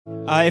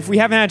If we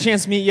haven't had a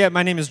chance to meet yet,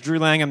 my name is Drew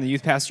Lang. I'm the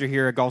youth pastor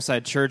here at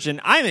Gulfside Church,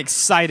 and I'm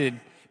excited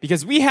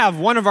because we have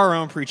one of our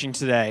own preaching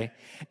today.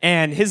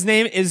 And his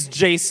name is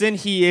Jason.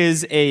 He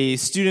is a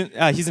student.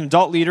 He's an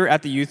adult leader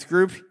at the youth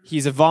group.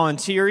 He's a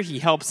volunteer. He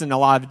helps in a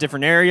lot of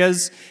different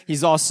areas.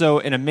 He's also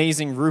an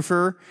amazing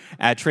roofer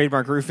at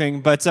Trademark Roofing.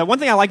 But one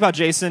thing I like about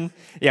Jason,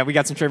 we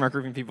got some Trademark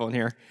Roofing people in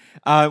here.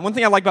 One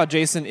thing I like about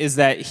Jason is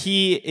that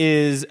he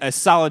is a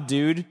solid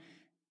dude,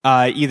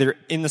 either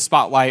in the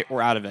spotlight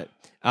or out of it.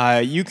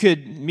 You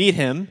could meet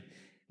him,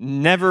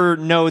 never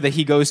know that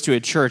he goes to a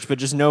church, but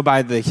just know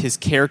by his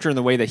character and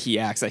the way that he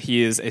acts that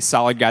he is a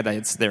solid guy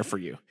that's there for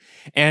you.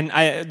 And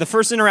the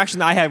first interaction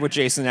that I had with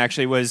Jason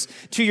actually was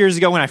 2 years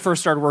ago when I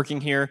first started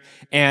working here,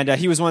 and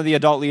he was one of the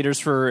adult leaders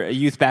for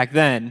youth back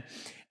then.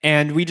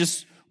 And we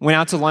just went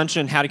out to lunch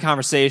and had a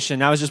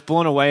conversation. I was just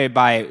blown away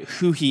by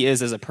who he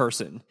is as a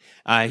person.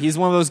 He's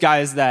one of those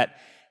guys that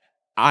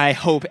I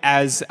hope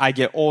as I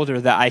get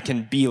older that I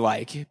can be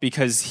like,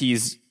 because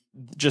he's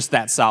just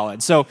that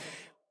solid. So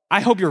I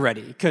hope you're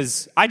ready,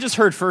 because I just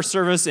heard first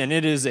service, and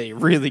it is a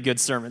really good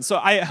sermon. So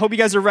I hope you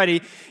guys are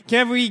ready.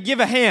 Can we give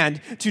a hand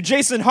to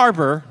Jason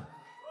Harper?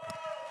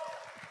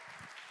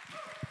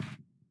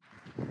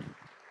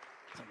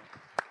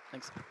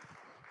 Thanks.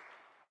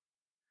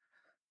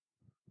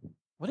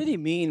 What did he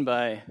mean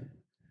by,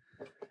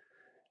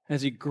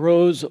 as he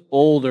grows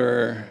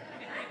older,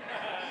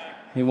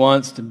 he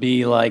wants to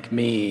be like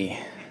me?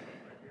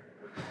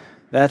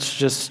 That's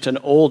just an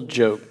old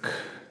joke.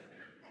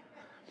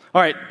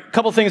 All right, a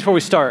couple things before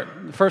we start.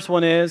 The first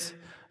one is,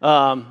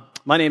 my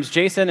name's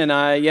Jason, and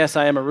I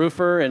am a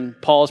roofer,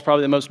 and Paul is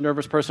probably the most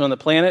nervous person on the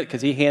planet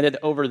because he handed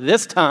over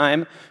this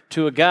time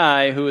to a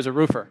guy who is a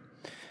roofer.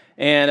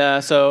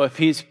 And so if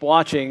he's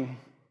watching,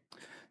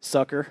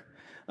 sucker.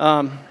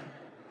 The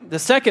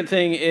second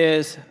thing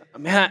is,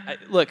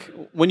 look,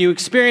 when you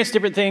experience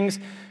different things,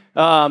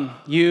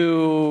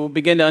 you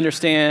begin to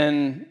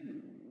understand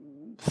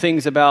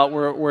things about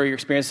where you're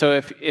experiencing.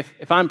 So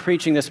if I'm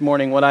preaching this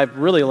morning, what I've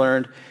really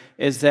learned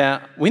is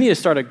that we need to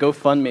start a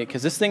GoFundMe,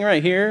 because this thing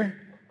right here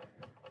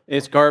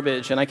is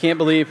garbage, and I can't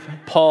believe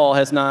Paul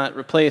has not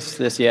replaced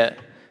this yet.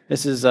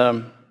 This is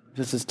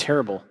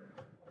terrible.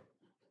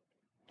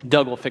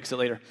 Doug will fix it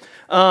later.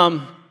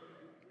 We're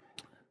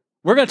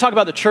going to talk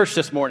about the church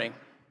this morning.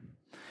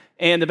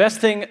 And the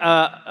best thing,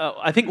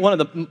 I think one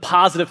of the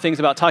positive things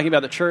about talking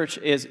about the church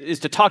is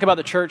to talk about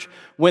the church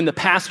when the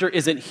pastor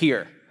isn't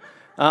here.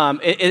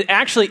 It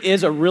actually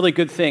is a really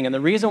good thing. And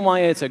the reason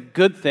why it's a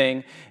good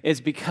thing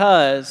is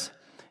because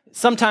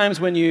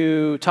sometimes when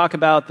you talk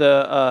about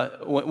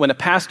when a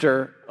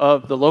pastor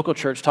of the local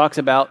church talks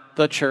about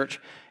the church,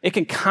 it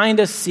can kind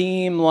of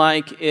seem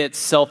like it's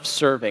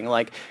self-serving.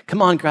 Like,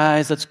 come on,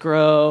 guys, let's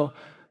grow,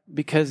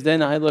 because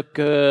then I look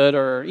good.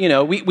 Or,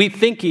 we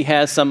think he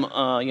has some,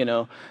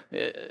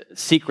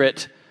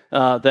 secret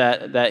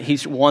that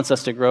he wants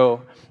us to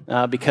grow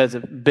because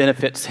it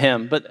benefits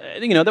him. But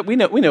that we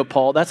know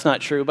Paul, that's not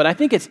true. But I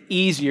think it's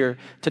easier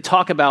to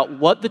talk about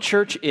what the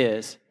church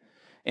is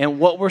and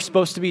what we're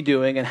supposed to be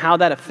doing and how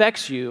that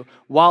affects you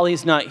while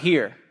he's not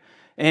here.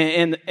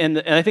 And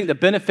I think the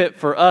benefit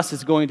for us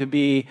is going to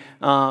be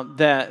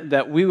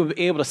that we will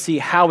be able to see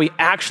how we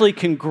actually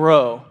can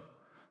grow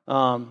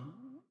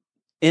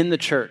in the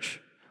church,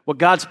 what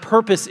God's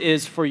purpose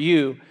is for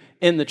you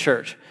in the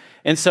church.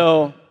 And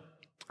so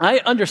I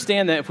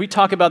understand that if we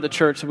talk about the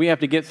church, we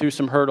have to get through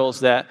some hurdles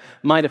that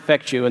might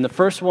affect you. And the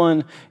first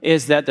one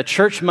is that the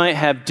church might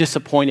have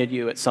disappointed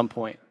you at some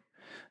point.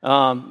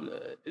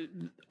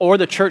 Or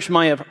the church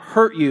might have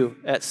hurt you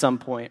at some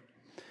point.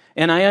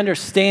 And I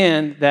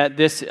understand that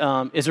this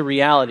is a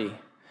reality.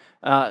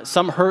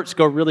 Some hurts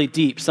go really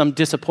deep. Some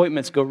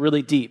disappointments go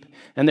really deep.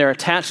 And they're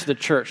attached to the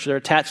church. They're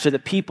attached to the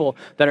people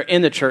that are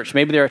in the church.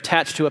 Maybe they're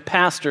attached to a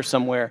pastor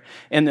somewhere.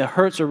 And the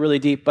hurts are really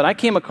deep. But I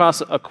came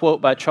across a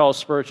quote by Charles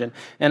Spurgeon.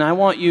 And I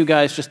want you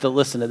guys just to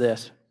listen to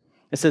this.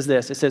 It says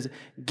this. It says,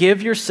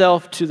 "Give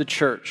yourself to the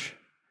church.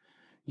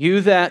 You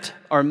that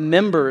are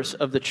members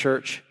of the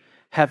church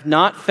have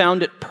not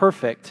found it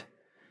perfect.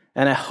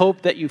 And I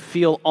hope that you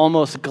feel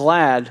almost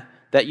glad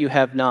that you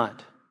have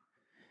not.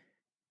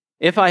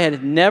 If I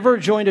had never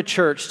joined a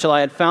church till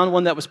I had found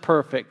one that was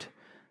perfect,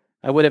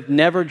 I would have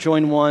never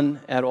joined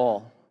one at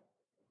all.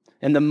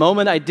 And the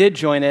moment I did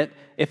join it,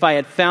 if I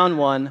had found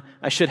one,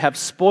 I should have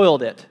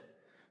spoiled it,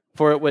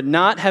 for it would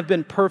not have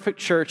been perfect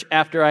church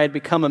after I had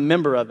become a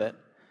member of it.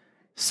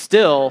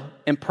 Still,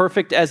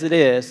 imperfect as it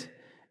is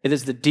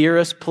the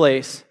dearest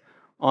place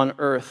on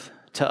earth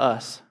to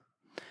us."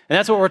 And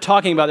that's what we're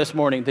talking about this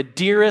morning, the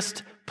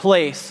dearest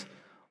place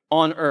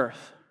on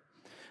earth.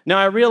 Now,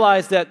 I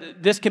realize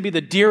that this can be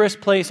the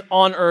dearest place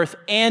on earth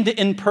and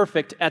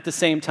imperfect at the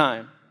same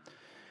time.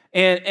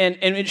 And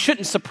it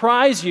shouldn't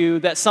surprise you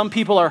that some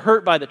people are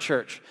hurt by the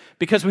church,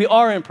 because we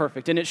are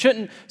imperfect. And it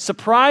shouldn't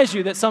surprise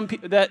you that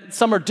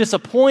some are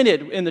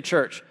disappointed in the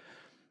church,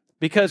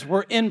 because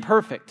we're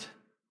imperfect.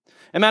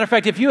 As a matter of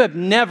fact, if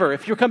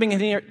you're coming in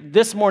here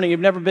this morning,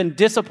 you've never been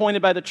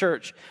disappointed by the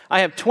church,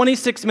 I have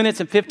 26 minutes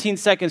and 15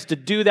 seconds to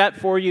do that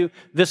for you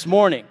this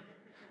morning.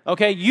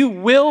 Okay, you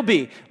will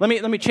be. Let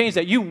me change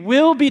that. You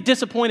will be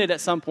disappointed at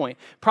some point.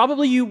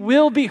 Probably you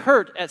will be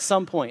hurt at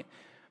some point.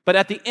 But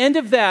at the end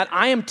of that,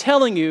 I am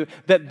telling you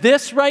that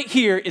this right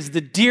here is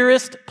the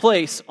dearest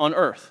place on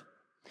earth.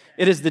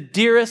 It is the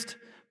dearest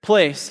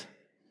place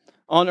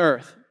on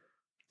earth.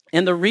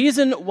 And the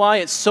reason why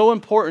it's so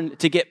important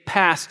to get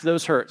past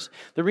those hurts,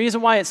 the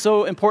reason why it's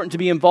so important to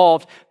be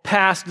involved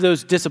past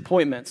those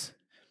disappointments,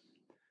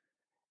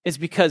 is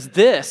because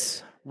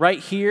this right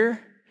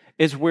here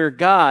is where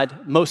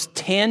God most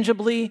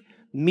tangibly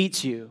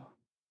meets you.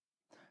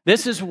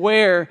 This is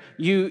where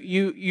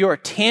you are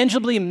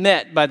tangibly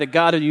met by the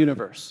God of the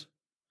universe.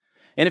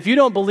 And if you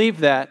don't believe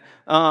that,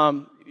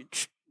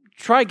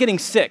 try getting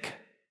sick.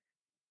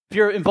 If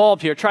you're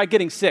involved here, try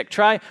getting sick.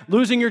 Try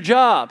losing your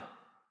job.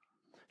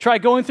 Try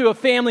going through a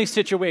family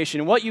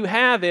situation. What you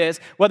have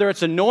is, whether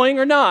it's annoying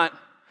or not,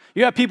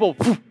 you have people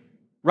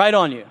right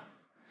on you.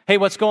 Hey,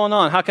 what's going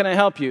on? How can I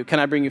help you? Can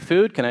I bring you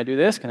food? Can I do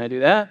this? Can I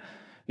do that?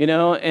 You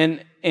know,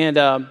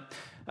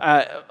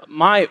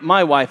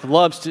 my wife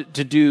loves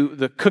to do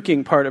the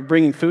cooking part of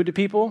bringing food to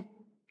people.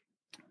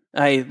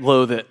 I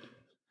loathe it.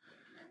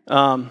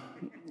 I'm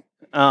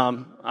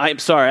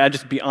sorry, I'll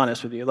just be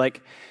honest with you.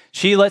 Like,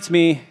 she lets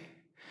me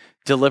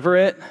deliver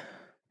it.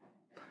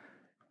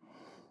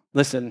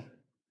 Listen,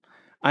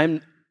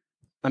 I'm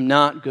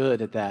not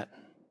good at that.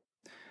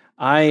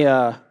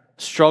 I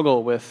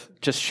struggle with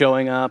just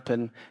showing up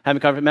and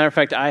having conversation. Matter of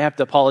fact, I have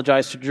to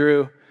apologize to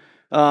Drew.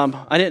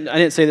 I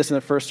didn't say this in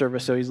the first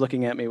service, so he's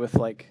looking at me with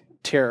like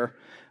terror.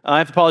 I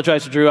have to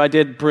apologize to Drew. I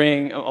didn't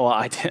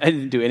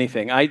do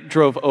anything. I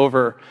drove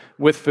over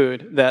with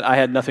food that I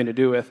had nothing to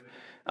do with,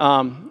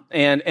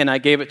 and I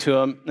gave it to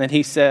him, and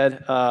he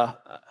said,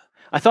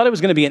 I thought it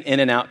was going to be an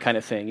In-N-Out kind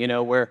of thing, you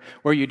know, where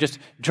you just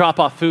drop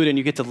off food and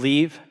you get to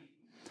leave.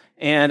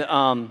 And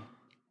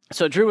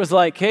so Drew was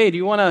like, "Hey, do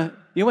you want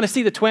to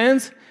see the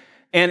twins?"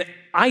 And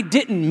I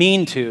didn't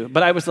mean to,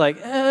 but I was like,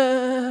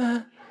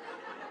 I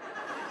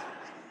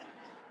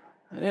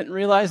didn't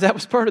realize that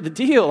was part of the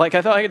deal. Like,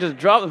 I thought I could just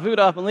drop the food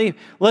off and leave.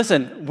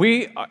 Listen,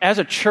 we, as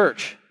a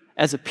church,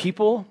 as a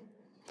people,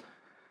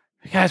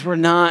 guys, we're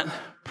not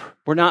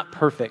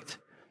perfect,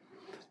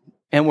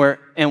 and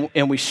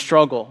we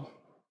struggle.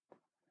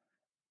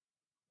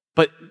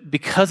 But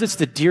because it's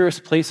the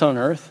dearest place on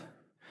earth,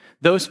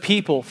 those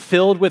people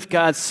filled with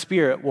God's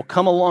Spirit will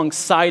come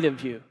alongside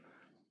of you,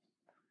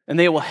 and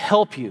they will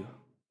help you,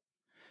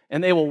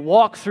 and they will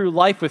walk through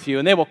life with you,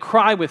 and they will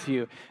cry with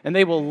you, and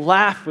they will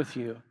laugh with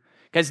you.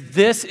 Guys,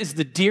 this is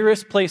the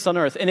dearest place on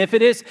earth. And if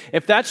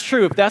that's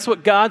true, if that's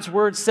what God's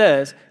Word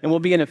says, and we'll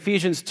be in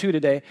Ephesians 2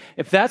 today,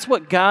 if that's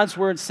what God's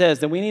Word says,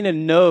 then we need to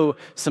know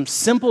some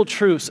simple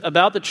truths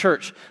about the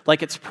church,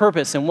 like its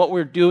purpose and what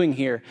we're doing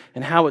here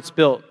and how it's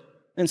built.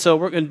 And so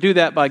we're going to do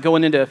that by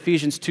going into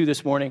Ephesians 2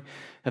 this morning.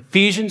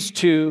 Ephesians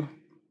 2,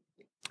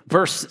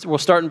 we'll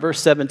start in verse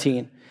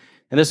 17.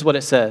 And this is what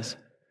it says.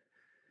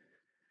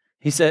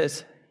 He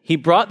says, "He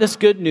brought this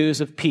good news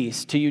of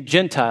peace to you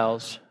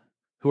Gentiles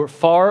who are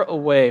far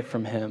away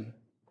from him,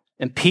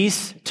 and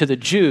peace to the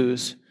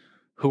Jews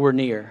who were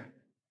near.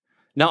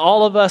 Now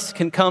all of us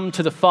can come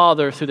to the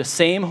Father through the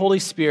same Holy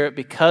Spirit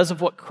because of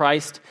what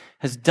Christ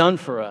has done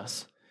for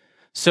us.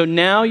 So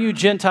now you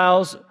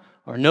Gentiles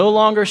are no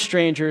longer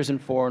strangers and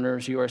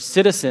foreigners. You are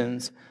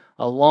citizens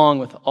along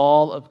with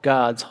all of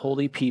God's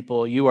holy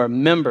people. You are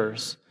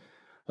members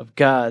of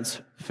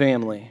God's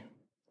family."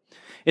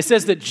 It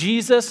says that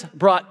Jesus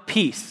brought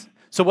peace.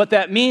 So what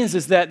that means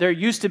is that there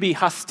used to be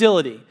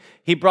hostility.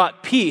 He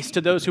brought peace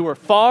to those who were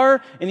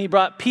far, and he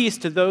brought peace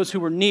to those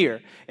who were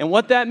near. And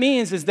what that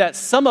means is that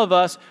some of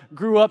us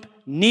grew up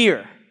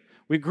near.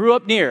 We grew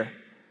up near.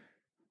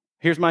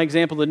 Here's my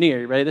example of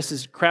near. You ready? This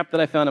is crap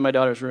that I found in my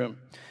daughter's room.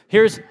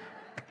 Here's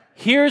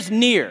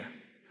near.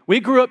 We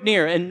grew up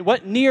near, and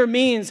what near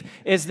means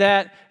is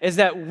that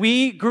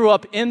we grew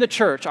up in the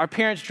church. Our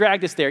parents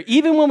dragged us there.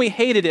 Even when we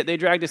hated it, they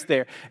dragged us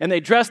there. And they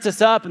dressed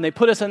us up, and they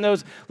put us in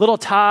those little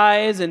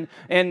ties, and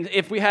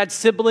if we had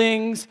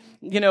siblings,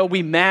 you know,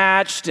 we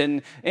matched,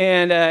 and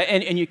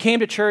you came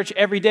to church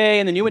every day,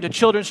 and then you went to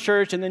children's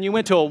church, and then you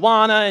went to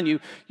Awana, and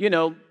you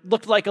know,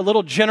 looked like a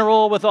little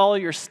general with all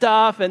of your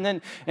stuff, and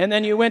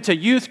then you went to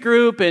youth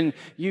group, and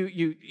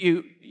you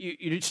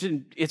just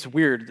didn't, it's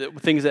weird, the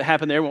things that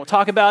happen there, we won't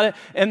talk about it.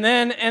 And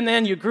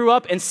then you grew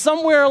up, and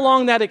somewhere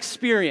along that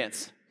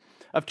experience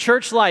of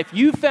church life,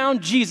 you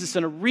found Jesus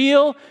in a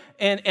real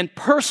and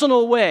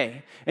personal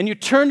way. And you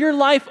turned your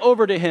life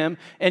over to him,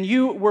 and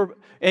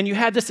you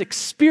had this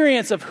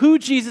experience of who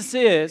Jesus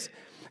is,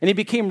 and he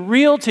became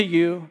real to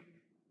you,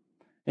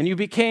 and you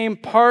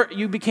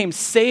became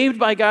saved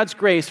by God's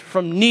grace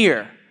from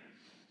near.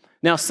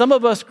 Now, some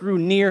of us grew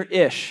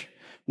near-ish.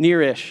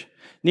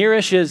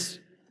 Near-ish is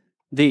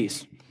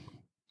these.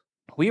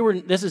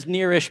 This is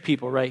near-ish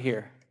people right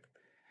here.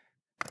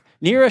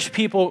 Near-ish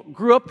people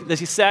grew up the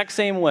exact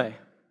same way,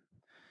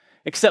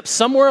 except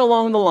somewhere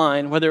along the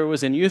line, whether it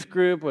was in youth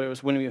group, whether it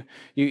was when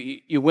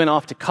you went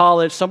off to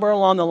college, somewhere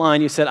along the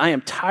line you said, "I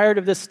am tired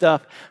of this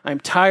stuff. I'm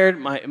tired.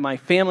 My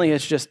family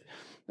is just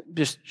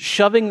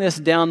shoving this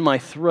down my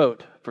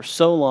throat for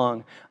so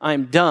long.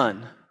 I'm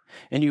done.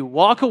 And you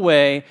walk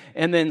away,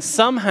 and then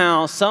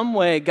somehow, some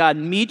way, God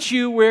meets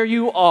you where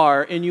you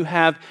are, and you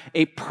have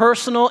a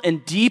personal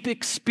and deep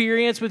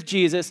experience with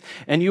Jesus,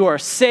 and you are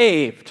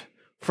saved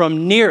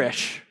from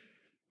nearish.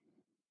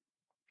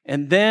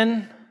 And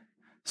then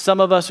some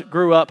of us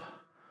grew up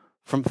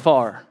from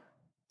far.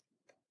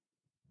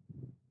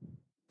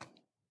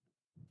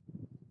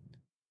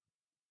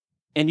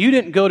 And you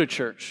didn't go to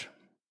church.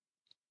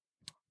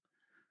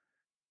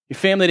 Your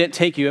family didn't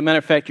take you. As a matter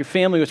of fact, your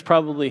family was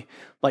probably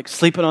like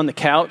sleeping on the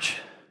couch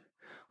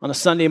on a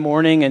Sunday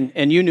morning,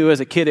 and you knew as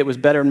a kid it was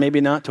better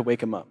maybe not to wake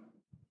them up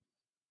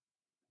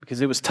because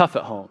it was tough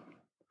at home.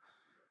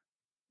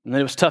 And then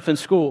it was tough in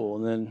school,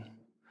 and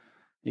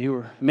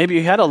then maybe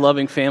you had a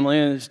loving family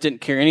and just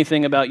didn't care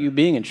anything about you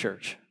being in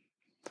church.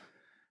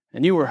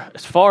 And you were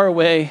as far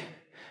away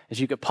as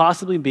you could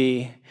possibly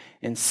be,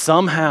 and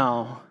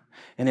somehow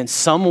and in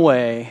some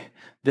way,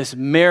 this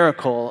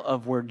miracle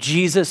of where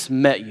Jesus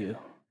met you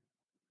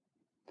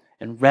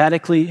and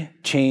radically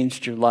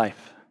changed your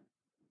life.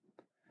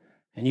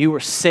 And you were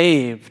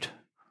saved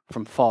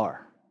from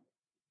far.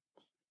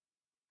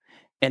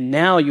 And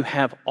now you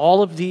have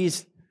all of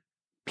these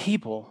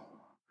people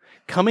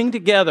coming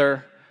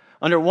together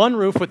under one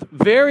roof with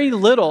very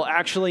little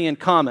actually in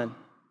common.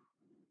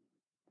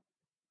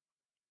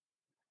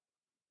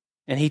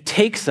 And he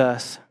takes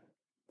us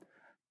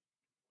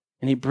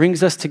and he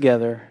brings us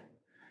together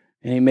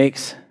and he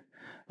makes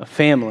a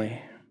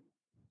family.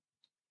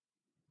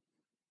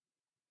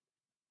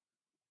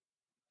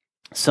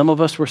 Some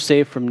of us were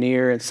saved from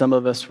near, and some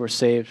of us were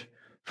saved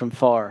from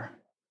far.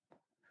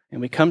 And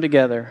we come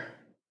together,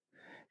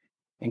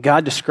 and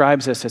God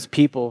describes us as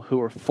people who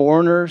were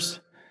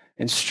foreigners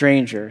and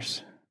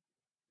strangers,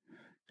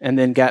 and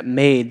then got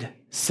made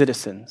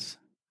citizens.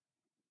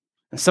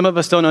 And some of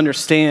us don't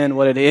understand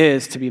what it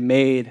is to be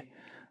made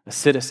a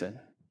citizen,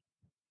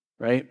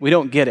 right? We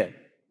don't get it.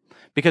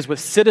 Because with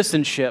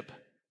citizenship,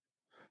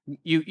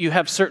 you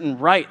have certain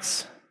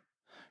rights.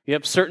 You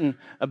have certain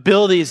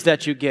abilities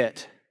that you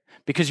get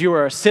because you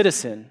are a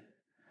citizen.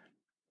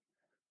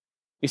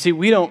 You see,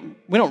 we don't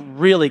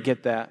really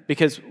get that,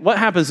 because what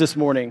happens this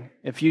morning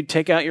if you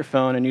take out your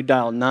phone and you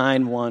dial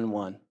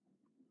 911?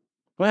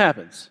 What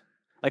happens?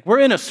 Like, we're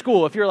in a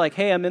school. If you're like,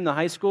 hey, I'm in the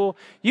high school,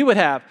 you would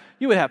have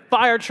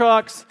fire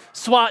trucks,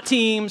 SWAT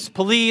teams,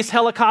 police,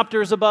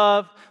 helicopters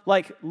above.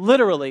 Like,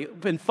 literally,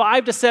 in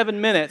 5 to 7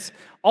 minutes,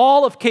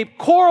 all of Cape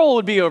Coral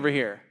would be over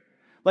here.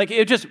 Like,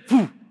 it just,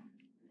 whew.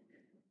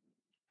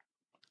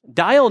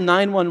 Dial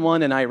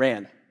 911 in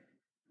Iran.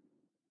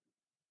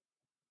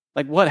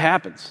 Like, what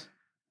happens?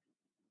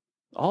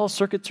 All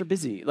circuits are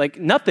busy. Like,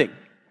 nothing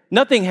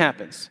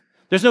happens.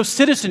 There's no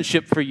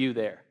citizenship for you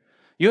there.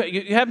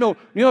 You have no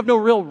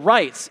real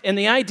rights. And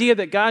the idea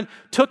that God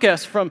took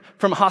us from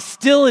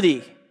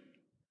hostility,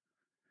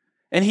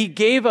 and he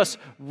gave us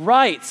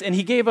rights, and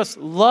he gave us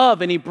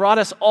love, and he brought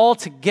us all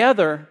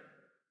together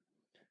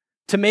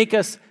to make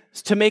us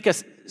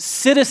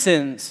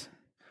citizens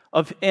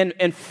of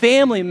and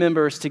family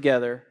members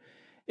together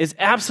is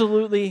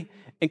absolutely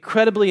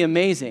incredibly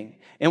amazing.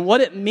 And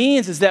what it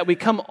means is that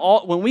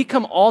when we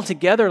come all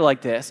together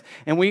like this,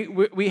 and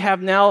we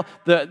have now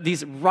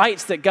these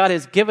rights that God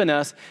has given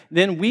us,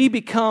 then we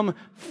become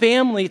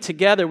family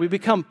together. We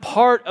become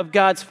part of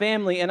God's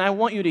family. And I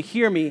want you to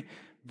hear me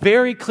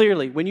very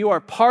clearly. When you are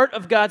part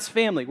of God's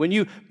family, when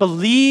you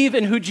believe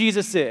in who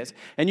Jesus is,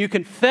 and you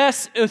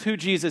confess with who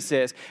Jesus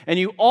is, and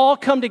you all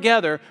come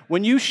together,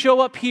 when you show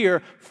up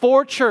here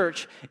for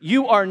church,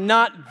 you are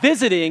not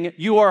visiting,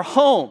 you are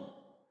home.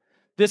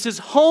 This is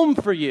home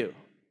for you.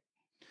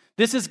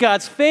 This is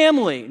God's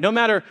family, no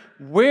matter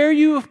where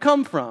you have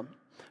come from,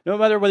 no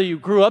matter whether you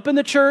grew up in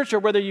the church or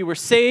whether you were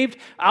saved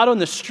out on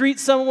the street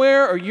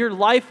somewhere or your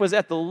life was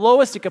at the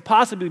lowest it could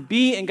possibly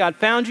be and God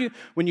found you.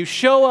 When you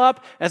show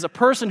up as a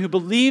person who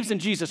believes in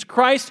Jesus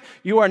Christ,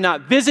 you are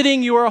not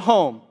visiting, you are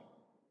home.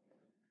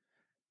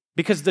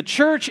 Because the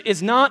church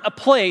is not a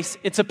place,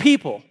 it's a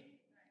people.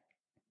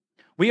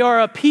 We are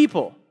a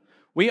people.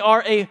 We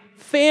are a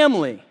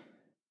family.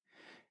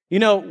 You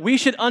know, we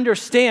should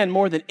understand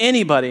more than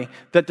anybody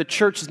that the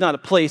church is not a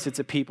place, it's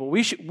a people.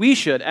 We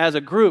should, as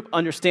a group,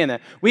 understand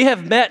that. We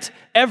have met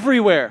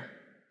everywhere.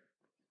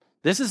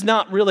 This is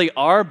not really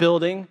our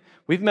building.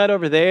 We've met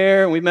over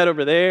there, and we've met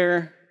over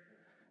there.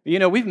 You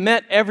know, we've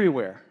met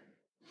everywhere.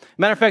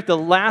 Matter of fact,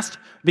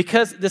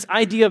 because this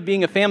idea of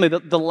being a family,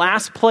 the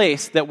last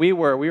place that we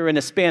were in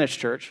a Spanish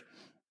church,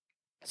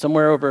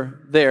 somewhere over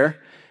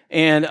there,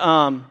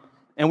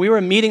 and we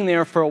were meeting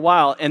there for a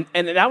while, and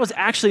that was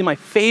actually my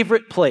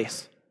favorite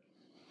place.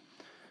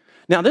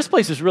 Now, this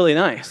place is really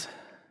nice,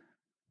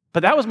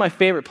 but that was my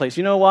favorite place.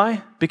 You know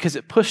why? Because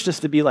it pushed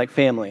us to be like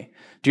family.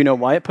 Do you know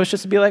why it pushed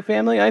us to be like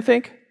family, I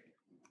think?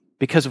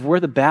 Because of where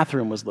the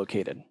bathroom was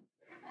located.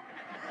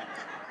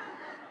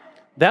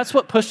 That's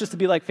what pushed us to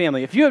be like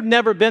family. If you have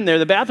never been there,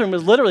 the bathroom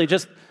was literally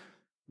just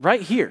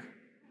right here.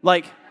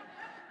 Like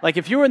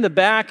if you were in the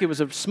back, it was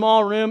a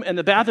small room, and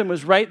the bathroom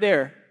was right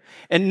there.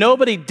 And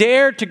nobody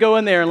dared to go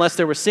in there unless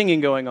there was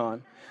singing going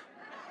on.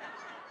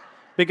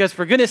 Because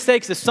for goodness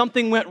sakes, if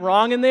something went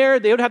wrong in there,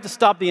 they would have to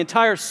stop the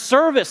entire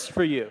service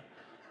for you.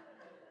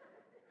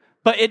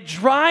 But it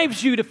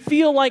drives you to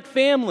feel like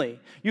family.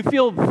 You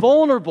feel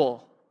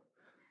vulnerable.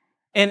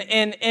 And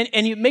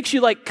it makes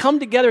you like come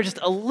together just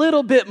a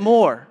little bit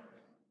more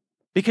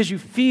because you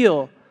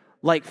feel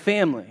like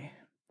family.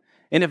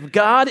 And if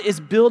God is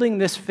building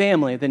this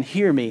family, then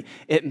hear me,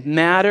 it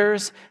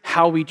matters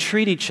how we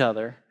treat each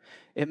other.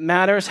 It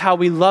matters how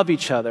we love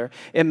each other.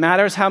 It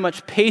matters how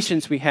much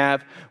patience we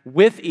have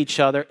with each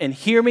other. And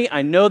hear me,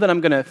 I know that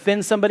I'm going to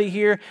offend somebody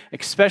here,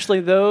 especially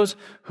those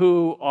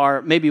who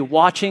are maybe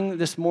watching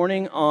this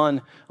morning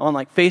on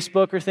like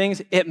Facebook or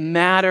things. It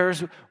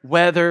matters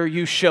whether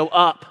you show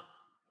up.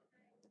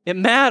 It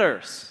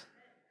matters.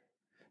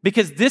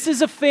 Because this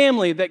is a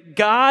family that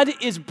God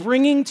is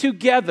bringing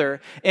together,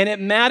 and it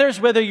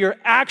matters whether you're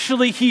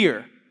actually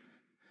here.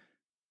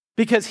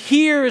 Because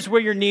here is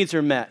where your needs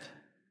are met.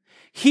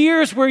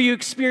 Here's where you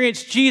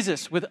experience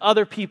Jesus with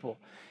other people.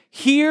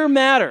 Here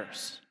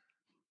matters.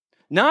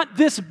 Not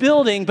this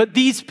building, but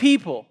these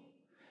people.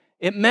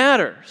 It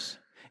matters.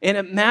 And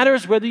it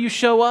matters whether you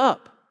show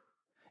up.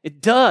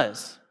 It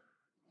does.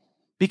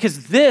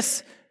 Because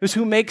this is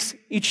who makes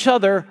each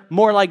other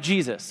more like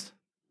Jesus.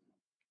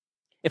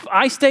 If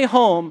I stay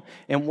home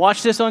and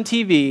watch this on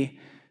TV,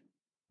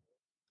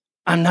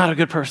 I'm not a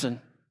good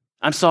person.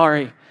 I'm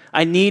sorry.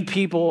 I need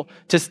people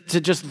to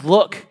just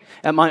look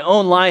at my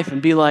own life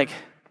and be like,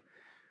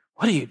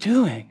 what are you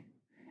doing?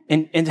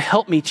 And to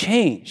help me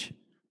change.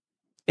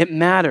 It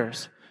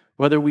matters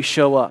whether we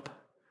show up.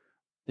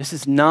 This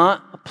is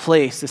not a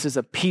place. This is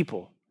a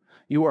people.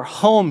 You are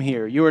home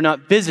here. You are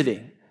not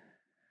visiting.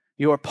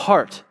 You are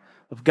part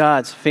of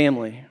God's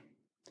family.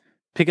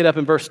 Pick it up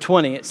in verse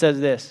 20. It says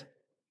this.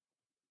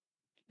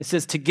 It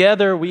says,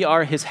 together we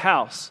are his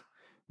house,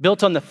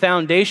 built on the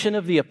foundation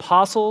of the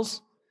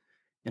apostles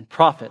and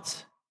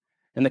prophets.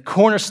 And the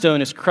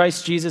cornerstone is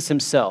Christ Jesus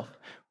himself.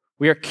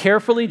 We are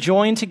carefully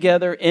joined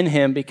together in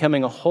him,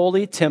 becoming a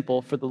holy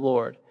temple for the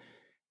Lord.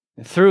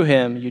 And through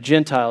him, you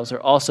Gentiles are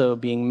also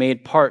being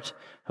made part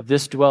of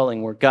this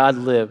dwelling where God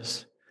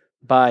lives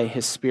by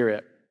his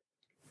Spirit.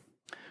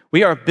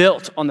 We are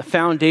built on the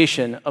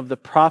foundation of the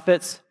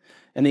prophets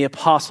and the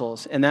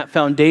apostles, and that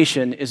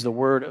foundation is the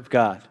Word of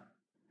God.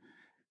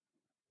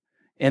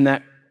 And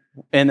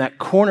that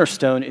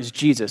cornerstone is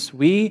Jesus.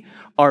 We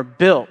are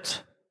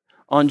built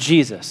on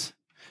Jesus.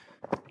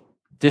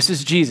 This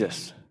is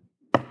Jesus.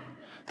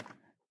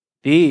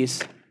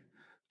 These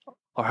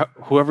are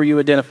whoever you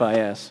identify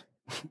as.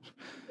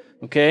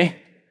 Okay?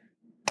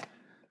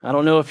 I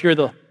don't know if you're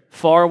the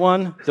far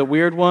one, the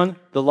weird one,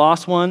 the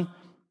lost one,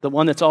 the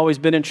one that's always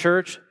been in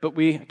church, but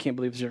I can't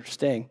believe you're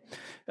staying.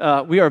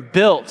 We are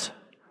built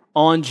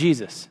on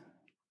Jesus.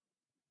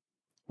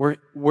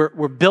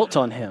 We're built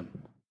on him.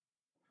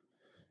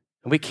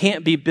 And we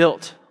can't be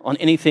built on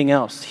anything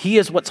else. He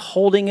is what's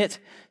holding it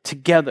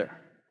together.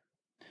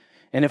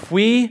 And if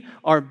we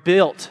are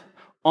built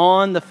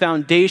on the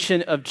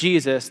foundation of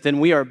Jesus, then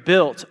we are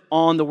built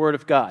on the Word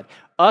of God.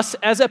 Us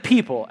as a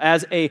people,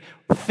 as a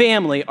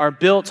family, are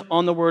built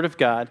on the Word of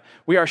God.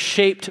 We are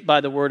shaped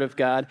by the Word of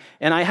God.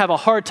 And I have a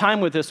hard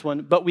time with this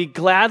one, but we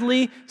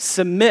gladly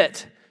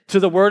submit to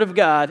the Word of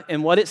God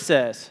and what it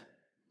says,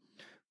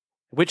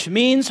 which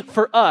means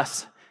for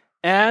us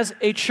as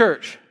a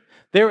church,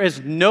 there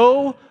is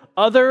no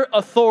other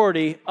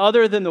authority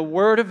other than the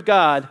Word of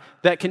God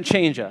that can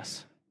change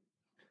us.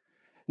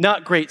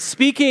 Not great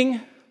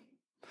speaking,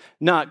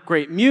 not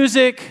great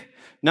music,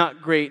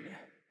 not great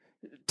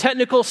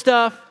technical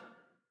stuff,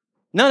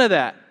 none of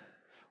that.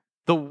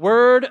 The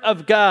Word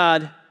of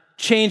God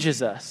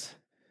changes us,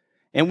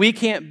 and we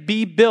can't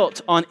be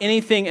built on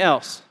anything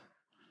else.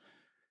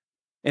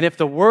 And if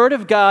the Word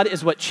of God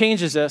is what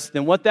changes us,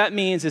 then what that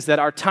means is that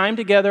our time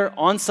together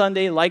on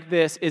Sunday like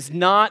this is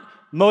not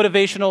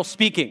motivational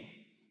speaking.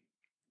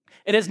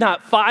 It is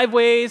not 5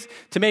 ways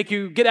to make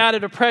you get out of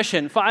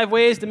depression, 5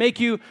 ways to make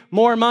you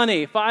more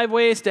money, 5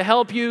 ways to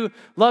help you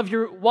love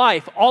your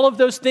wife. All of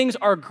those things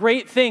are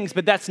great things,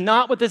 but that's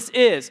not what this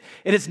is.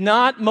 It is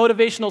not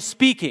motivational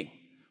speaking,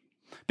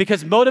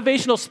 because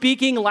motivational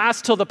speaking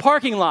lasts till the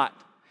parking lot,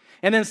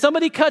 and then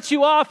somebody cuts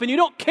you off, and you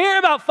don't care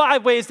about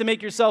 5 ways to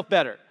make yourself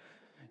better.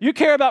 You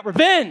care about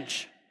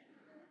revenge,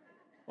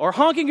 or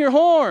honking your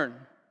horn,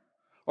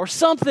 or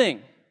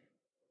something.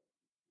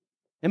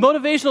 And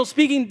motivational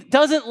speaking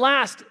doesn't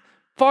last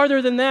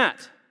farther than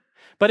that.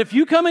 But if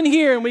you come in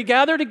here and we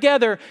gather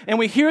together and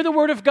we hear the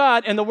Word of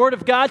God and the Word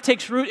of God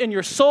takes root in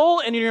your soul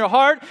and in your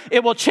heart,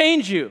 it will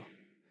change you.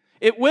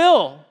 It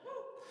will.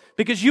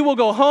 Because you will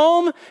go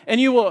home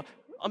and you will,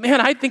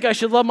 I think I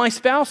should love my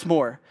spouse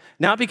more.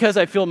 Not because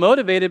I feel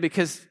motivated,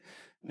 because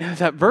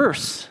that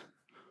verse,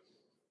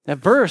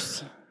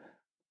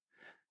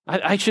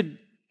 I should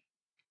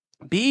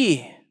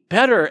be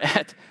better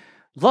at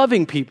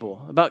loving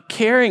people, about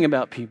caring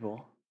about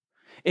people.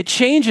 It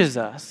changes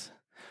us.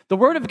 The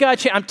Word of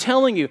God, I'm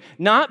telling you,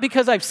 not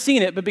because I've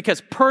seen it, but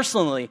because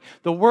personally,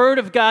 the Word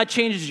of God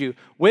changes you.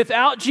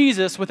 Without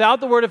Jesus,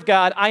 without the Word of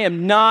God, I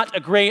am not a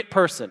great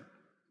person.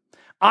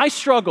 I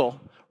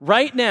struggle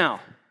right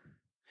now,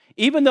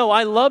 even though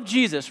I love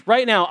Jesus,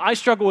 right now I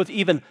struggle with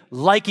even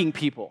liking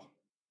people.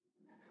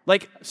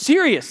 Like,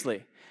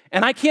 seriously.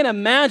 And I can't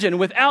imagine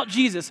without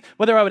Jesus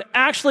whether I would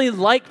actually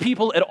like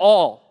people at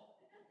all.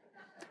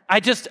 I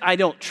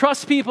don't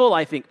trust people.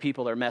 I think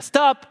people are messed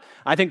up.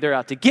 I think they're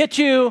out to get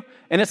you.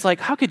 And it's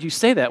like, how could you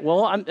say that?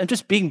 Well, I'm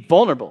just being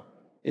vulnerable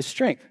is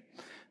strength.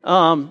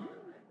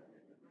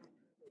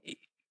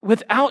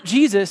 Without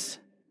Jesus,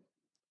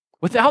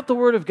 without the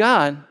Word of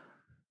God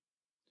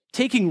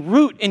taking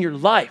root in your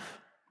life,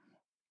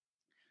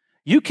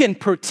 you can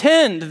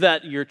pretend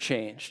that you're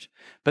changed,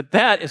 but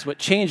that is what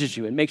changes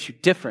you and makes you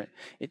different.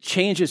 It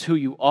changes who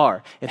you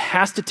are. It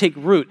has to take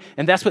root,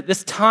 and that's what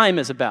this time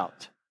is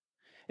about.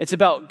 It's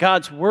about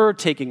God's Word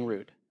taking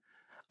root.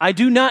 I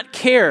do not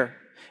care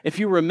if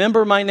you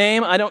remember my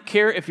name. I don't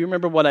care if you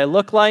remember what I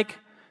look like.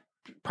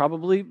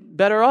 Probably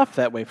better off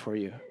that way for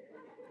you.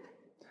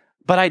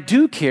 But I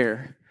do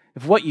care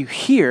if what you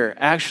hear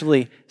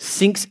actually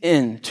sinks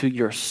into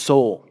your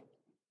soul.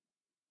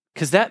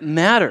 Because that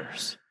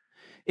matters.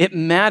 It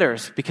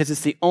matters because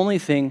it's the only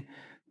thing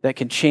that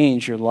can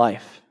change your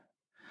life.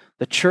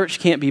 The church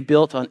can't be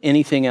built on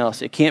anything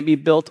else. It can't be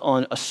built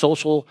on a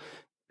social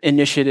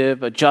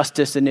initiative, a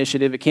justice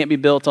initiative. It can't be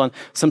built on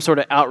some sort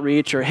of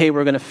outreach or, hey,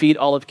 we're going to feed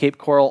all of Cape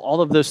Coral.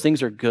 All of those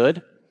things are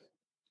good.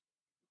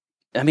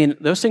 I mean,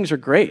 those things are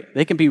great.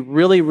 They can be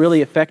really,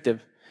 really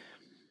effective.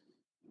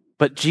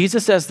 But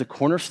Jesus as the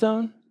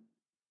cornerstone,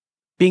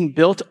 being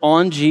built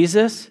on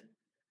Jesus,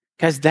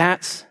 guys,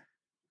 that's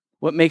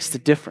what makes the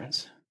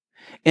difference.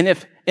 And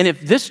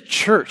if this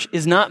church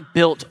is not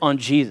built on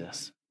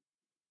Jesus,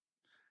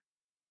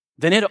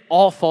 then it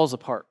all falls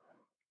apart.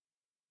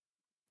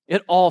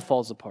 It all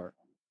falls apart.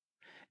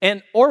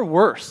 And, or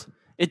worse,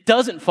 it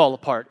doesn't fall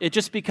apart. It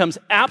just becomes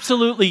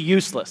absolutely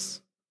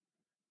useless,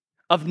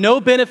 of no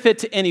benefit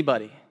to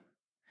anybody.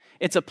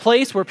 It's a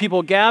place where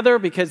people gather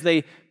because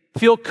they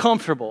feel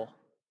comfortable.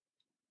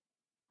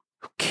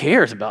 Who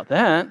cares about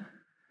that?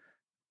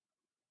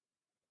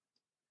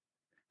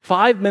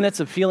 5 minutes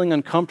of feeling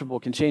uncomfortable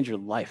can change your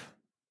life.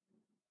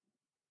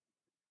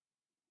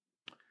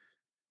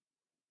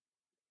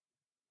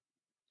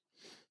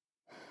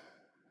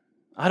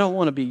 I don't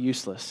want to be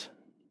useless.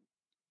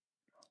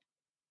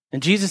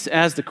 And Jesus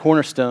as the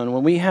cornerstone,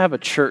 when we have a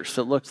church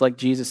that looks like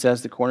Jesus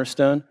as the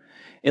cornerstone,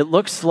 it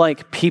looks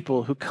like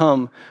people who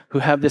come, who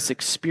have this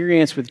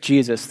experience with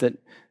Jesus that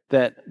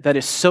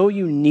is so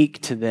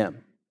unique to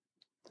them.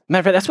 Matter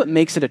of fact, that's what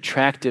makes it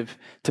attractive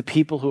to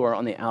people who are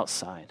on the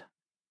outside.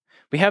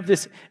 We have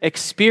this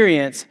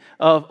experience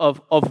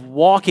of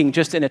walking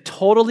just in a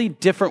totally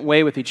different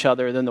way with each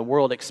other than the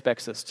world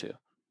expects us to.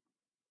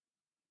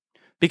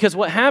 Because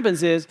what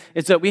happens is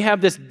that we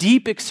have this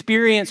deep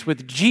experience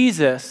with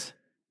Jesus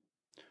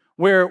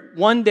where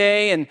one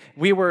day, and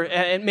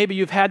maybe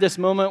you've had this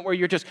moment where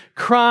you're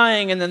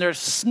crying and then there's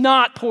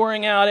snot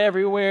pouring out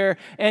everywhere,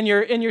 and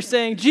you're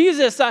saying,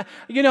 Jesus, I'm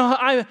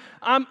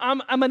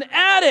an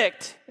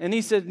addict. And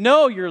he said,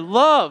 no, you're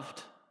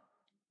loved.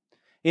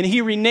 And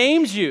he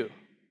renames you.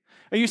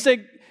 Or you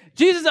say,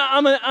 Jesus,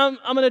 I'm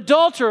an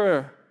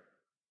adulterer.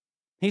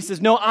 He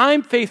says, no,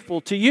 I'm faithful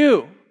to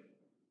you.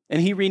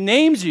 And he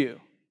renames you.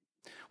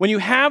 When you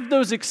have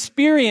those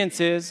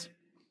experiences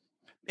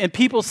and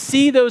people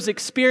see those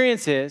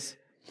experiences,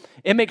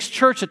 it makes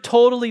church a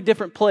totally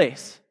different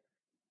place.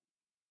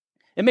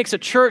 It makes a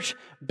church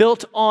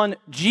built on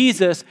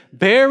Jesus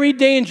very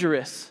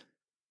dangerous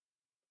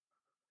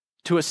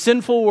to a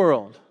sinful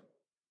world.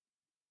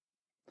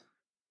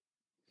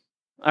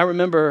 I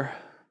remember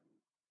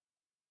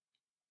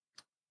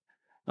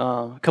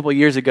a couple of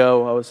years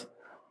ago,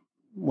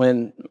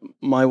 when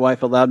my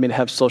wife allowed me to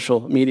have social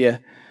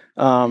media,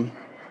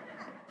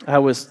 I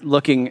was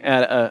looking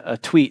at a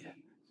tweet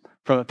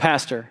from a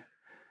pastor,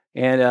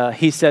 and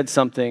he said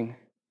something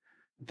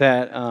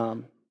that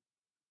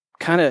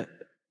kind of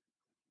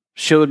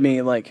showed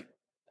me like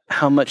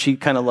how much he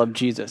kind of loved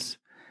Jesus.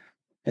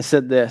 It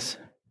said this.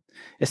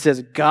 It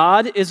says,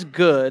 God is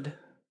good.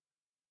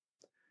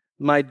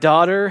 My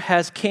daughter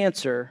has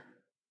cancer.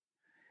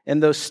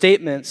 And those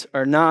statements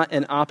are not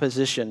in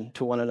opposition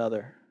to one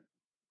another.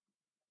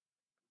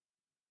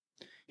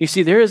 You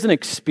see, there is an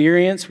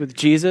experience with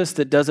Jesus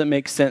that doesn't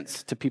make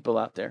sense to people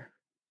out there.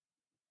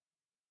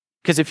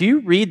 Because if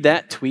you read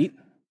that tweet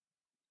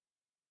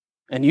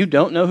and you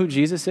don't know who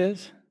Jesus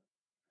is,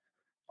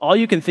 all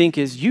you can think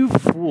is, you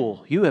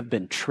fool, you have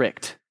been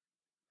tricked.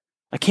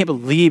 I can't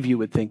believe you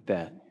would think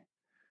that.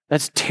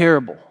 That's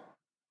terrible.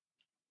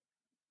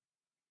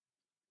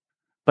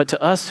 But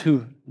to us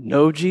who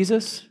know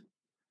Jesus,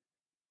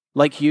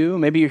 like you,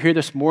 maybe you're here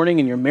this morning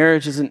and your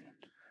marriage isn't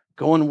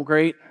going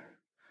great.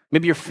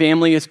 Maybe your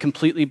family is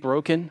completely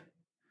broken.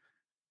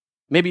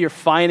 Maybe your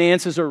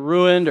finances are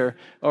ruined,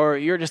 or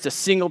you're just a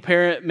single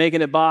parent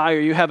making it by, or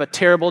you have a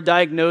terrible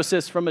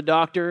diagnosis from a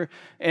doctor,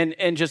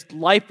 and just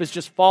life is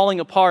just falling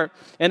apart.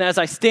 And as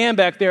I stand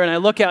back there and I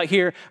look out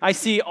here, I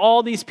see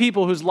all these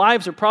people whose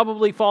lives are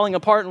probably falling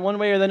apart in one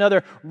way or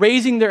another,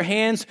 raising their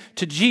hands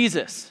to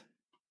Jesus.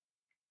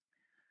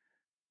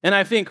 And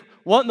I think,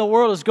 what in the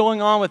world is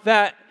going on with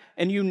that?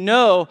 And you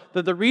know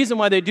that the reason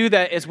why they do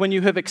that is when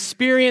you have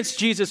experienced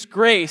Jesus'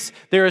 grace,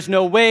 there is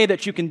no way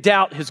that you can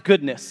doubt his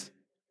goodness.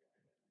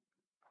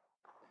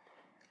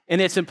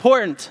 And it's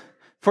important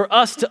for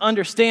us to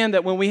understand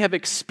that when we have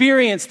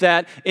experienced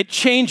that, it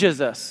changes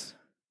us.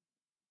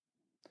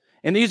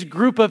 And these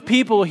group of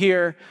people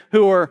here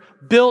who are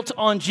built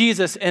on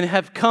Jesus and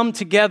have come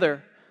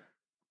together,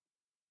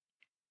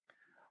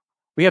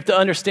 we have to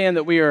understand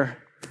that we are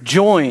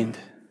joined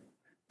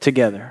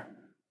together.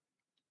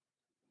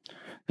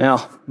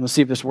 Now, let's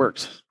see if this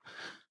works.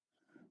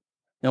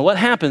 Now, what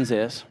happens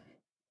is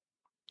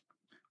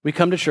we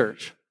come to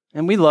church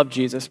and we love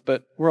Jesus,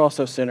 but we're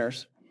also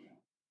sinners.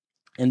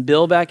 And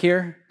Bill back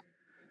here,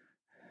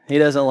 he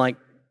doesn't like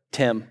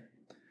Tim.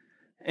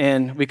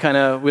 And we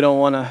don't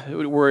want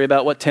to worry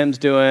about what Tim's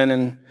doing.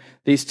 And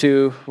these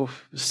two,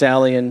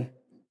 Sally and,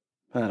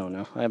 I don't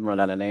know, I haven't run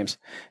out of names.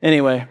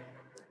 Anyway,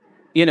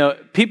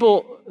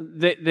 people,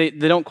 they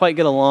don't quite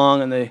get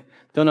along and they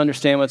don't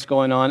understand what's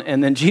going on.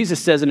 And then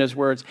Jesus says in his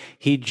words,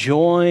 he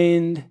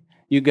joined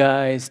you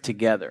guys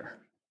together.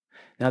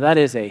 Now that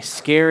is a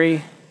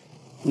scary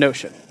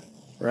notion,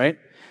 right?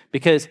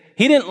 Because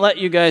he didn't let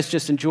you guys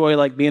just enjoy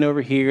like being over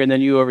here and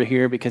then you over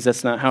here, because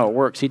that's not how it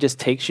works. He just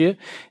takes you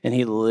and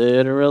he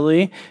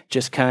literally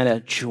just kind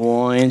of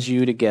joins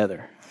you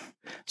together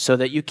so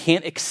that you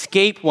can't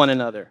escape one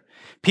another.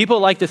 People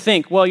like to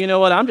think, well, you know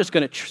what? I'm just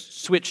going to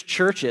switch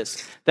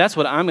churches. That's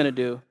what I'm going to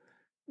do.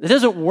 It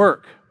doesn't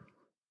work.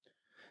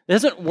 It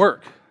doesn't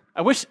work.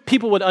 I wish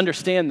people would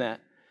understand that.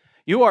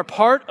 You are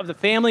part of the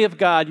family of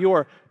God. You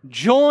are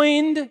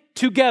joined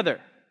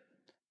together.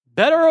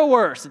 Better or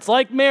worse, it's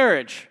like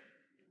marriage.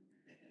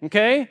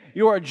 Okay?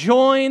 You are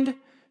joined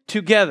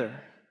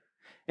together.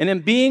 And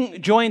in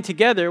being joined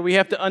together, we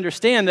have to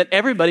understand that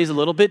everybody's a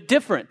little bit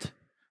different,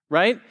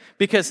 right?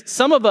 Because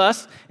some of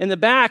us in the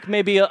back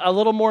may be a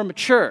little more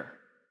mature.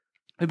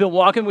 We've been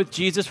walking with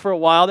Jesus for a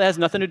while. That has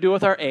nothing to do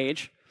with our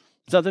age.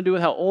 It's nothing to do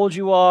with how old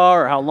you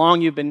are or how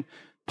long you've been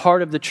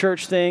part of the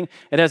church thing.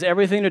 It has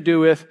everything to do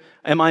with,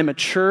 am I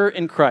mature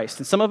in Christ?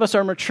 And some of us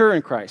are mature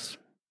in Christ.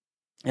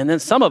 And then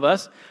some of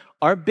us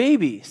are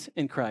babies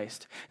in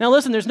Christ. Now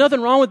listen, there's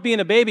nothing wrong with being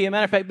a baby. As a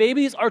matter of fact,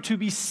 babies are to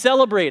be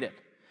celebrated.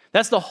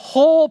 That's the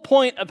whole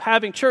point of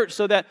having church,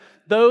 so that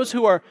those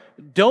who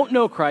don't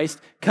know Christ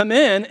come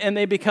in and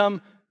they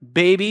become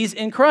babies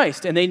in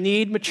Christ, and they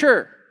need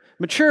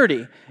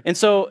maturity. And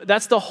so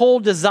that's the whole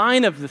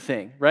design of the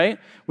thing, right?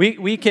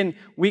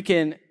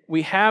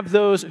 We have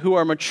those who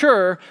are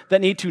mature that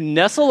need to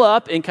nestle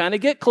up and kind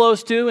of get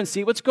close to and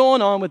see what's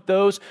going on with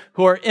those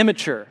who are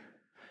immature.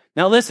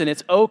 Now listen,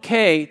 it's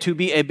okay to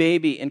be a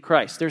baby in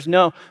Christ. That's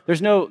not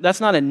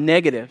a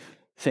negative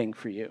thing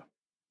for you.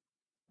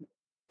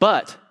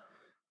 But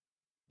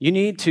you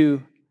need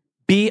to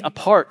be a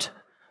part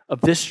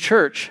of this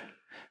church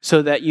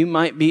so that you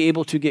might be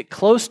able to get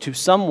close to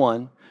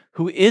someone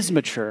who is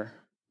mature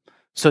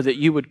so that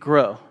you would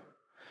grow.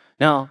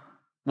 Now,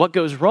 what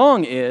goes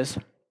wrong is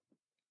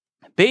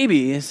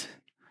babies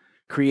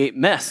create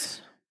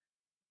mess,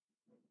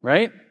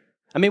 right?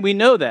 I mean, we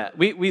know that.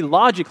 We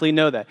logically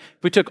know that.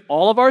 If we took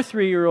all of our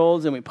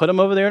 3-year-olds and we put them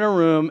over there in a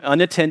room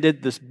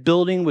unattended, this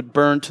building would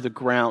burn to the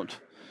ground,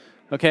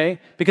 okay?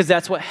 Because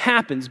that's what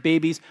happens.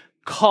 Babies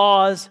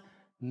cause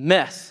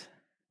mess.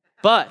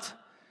 But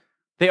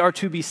they are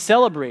to be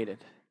celebrated.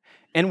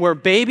 And where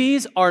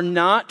babies are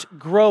not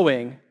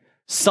growing,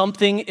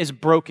 something is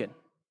broken.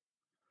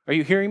 Are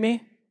you hearing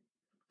me?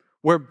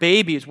 Where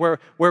babies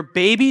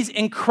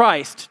in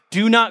Christ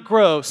do not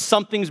grow,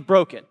 something's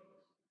broken.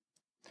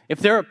 If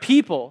there are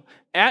people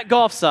at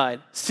Gulfside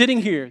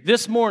sitting here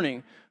this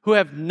morning who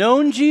have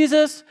known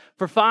Jesus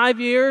for 5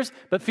 years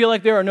but feel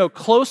like they are no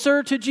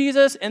closer to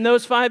Jesus in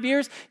those 5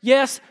 years,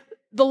 yes,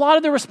 a lot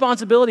of the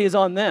responsibility is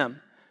on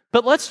them.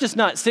 But let's just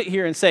not sit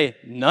here and say,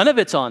 none of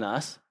it's on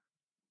us.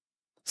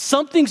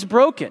 Something's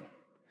broken.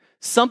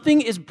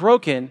 Something is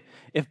broken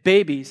if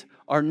babies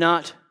are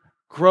not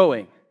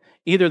growing.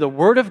 Either the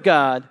Word of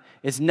God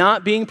is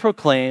not being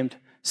proclaimed,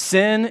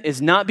 sin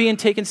is not being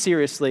taken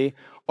seriously,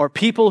 or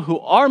people who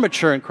are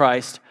mature in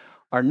Christ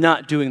are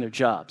not doing their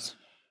jobs.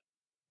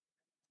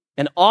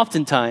 And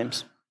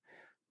oftentimes,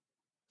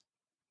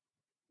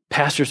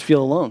 pastors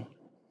feel alone.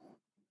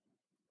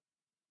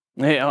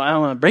 Hey, I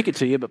don't want to break it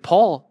to you, but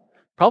Paul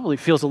probably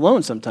feels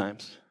alone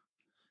sometimes.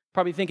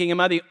 Probably thinking,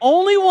 am I the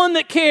only one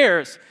that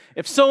cares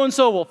if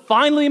so-and-so will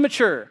finally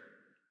mature?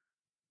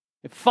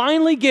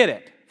 Finally get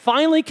it,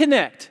 finally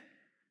connect.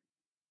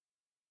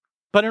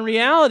 But in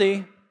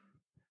reality,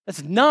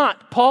 that's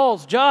not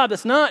Paul's job.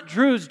 That's not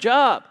Drew's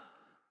job.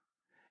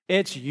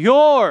 It's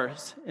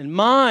yours and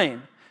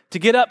mine to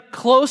get up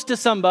close to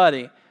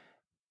somebody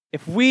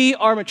if we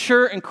are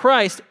mature in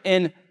Christ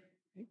and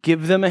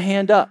give them a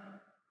hand up.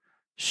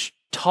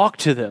 Talk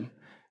to them.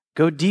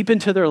 Go deep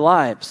into their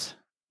lives.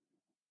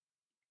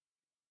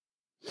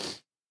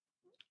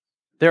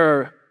 There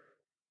are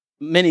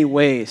many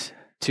ways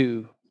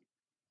to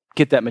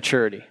get that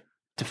maturity,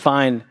 to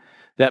find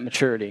that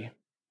maturity.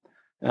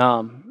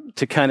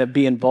 To kind of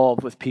be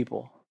involved with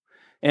people.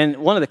 And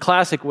one of the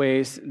classic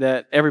ways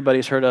that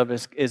everybody's heard of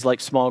is like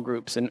small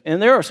groups. And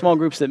there are small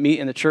groups that meet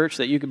in the church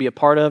that you could be a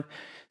part of,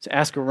 to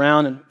ask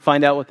around and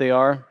find out what they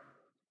are.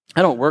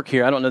 I don't work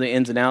here. I don't know the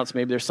ins and outs.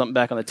 Maybe there's something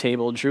back on the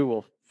table. Drew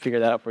will figure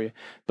that out for you.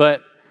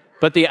 But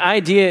the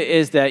idea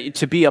is that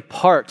to be a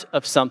part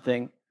of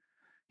something,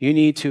 you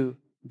need to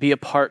be a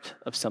part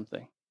of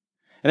something.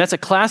 And that's a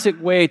classic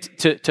way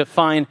to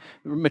find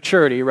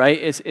maturity, right?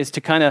 Is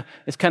to kind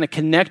of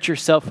connect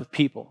yourself with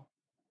people.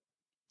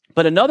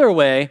 But another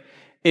way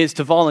is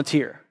to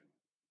volunteer.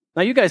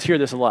 Now, you guys hear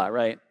this a lot,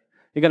 right?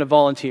 You're going to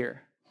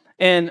volunteer.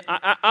 And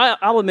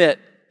I'll admit,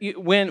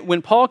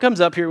 when Paul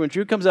comes up here, when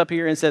Drew comes up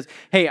here and says,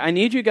 hey, I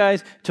need you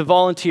guys to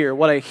volunteer,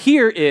 what I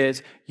hear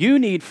is, you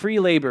need free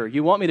labor.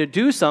 You want me to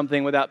do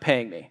something without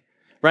paying me,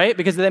 right?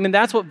 Because,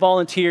 that's what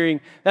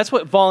volunteering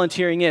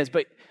is.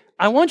 But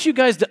I want you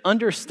guys to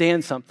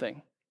understand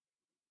something.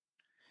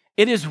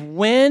 It is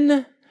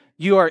when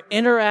you are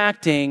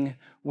interacting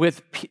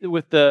with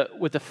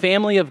the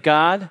family of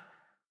God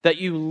that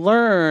you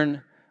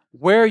learn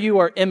where you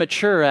are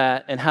immature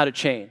at and how to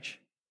change.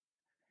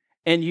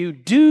 And you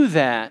do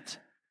that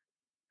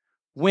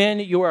when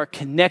you are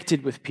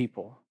connected with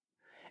people.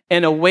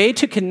 And a way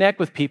to connect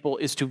with people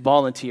is to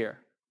volunteer.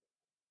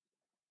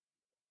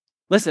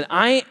 Listen,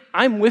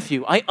 I'm with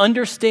you. I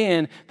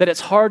understand that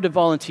it's hard to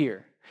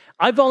volunteer.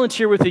 I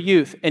volunteer with the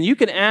youth, and you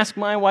can ask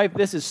my wife,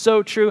 this is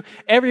so true.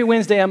 Every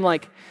Wednesday, I'm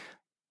like,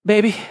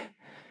 baby,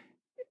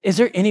 is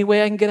there any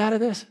way I can get out of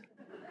this?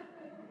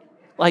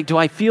 Like, do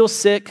I feel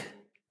sick?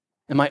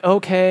 Am I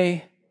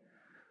okay?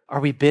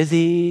 Are we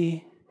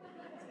busy?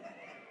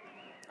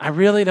 I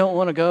really don't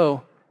want to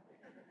go.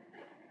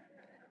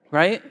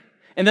 Right?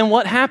 And then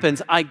what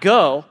happens? I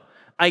go,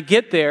 I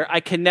get there, I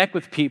connect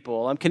with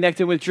people. I'm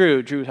connecting with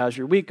Drew. Drew, how's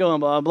your week going?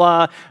 Blah,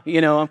 blah.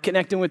 I'm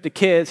connecting with the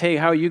kids. Hey,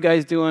 how are you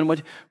guys doing?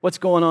 What's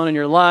going on in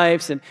your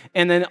lives? And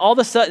then all of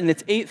a sudden,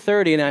 it's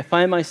 8:30, and I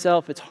find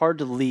myself, it's hard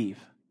to leave.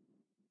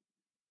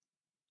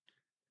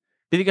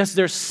 Because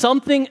there's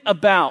something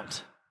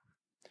about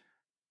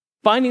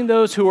finding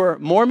those who are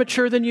more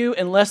mature than you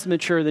and less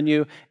mature than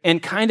you,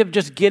 and kind of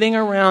just getting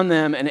around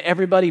them and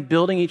everybody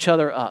building each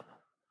other up.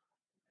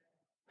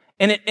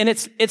 And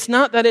it's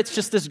not that it's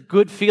just this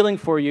good feeling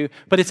for you,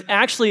 but it's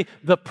actually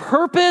the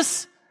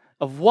purpose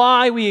of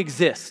why we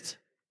exist.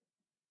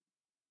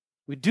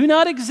 We do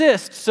not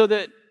exist so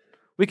that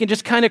we can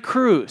just kind of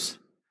cruise.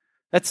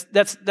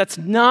 That's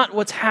not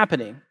what's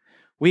happening.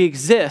 We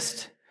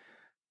exist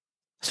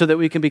so that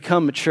we can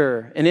become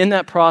mature. And in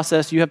that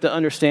process, you have to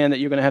understand that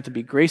you're going to have to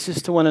be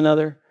gracious to one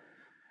another.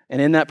 And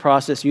in that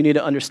process, you need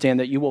to understand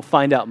that you will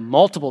find out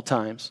multiple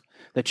times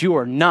that you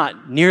are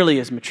not nearly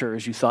as mature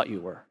as you thought you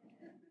were.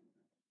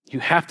 You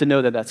have to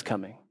know that that's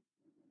coming.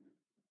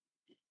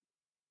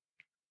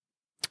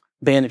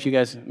 Band, if you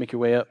guys make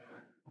your way up,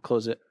 we'll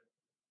close it.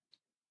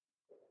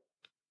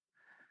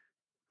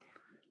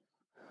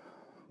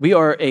 We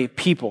are a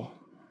people,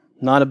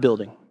 not a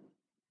building,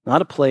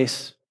 not a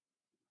place.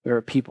 We are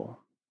a people.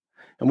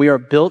 And we are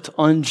built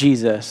on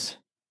Jesus,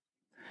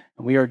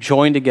 and we are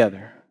joined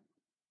together.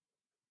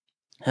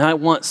 And I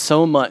want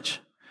so much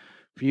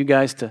for you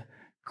guys to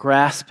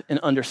grasp and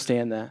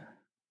understand that,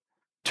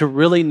 to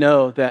really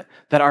know that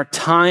our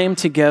time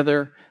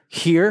together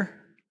here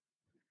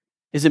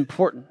is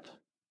important.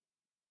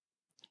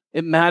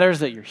 It matters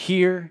that you're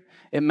here.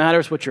 It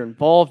matters what you're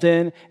involved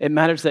in. It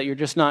matters that you're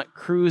just not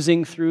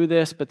cruising through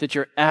this, but that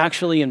you're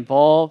actually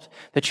involved,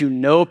 that you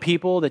know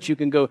people, that you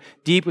can go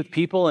deep with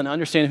people and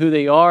understand who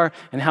they are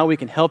and how we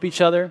can help each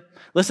other.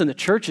 Listen, the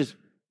church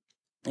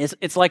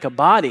it's like a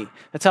body.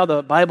 That's how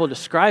the Bible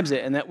describes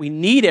it, and that we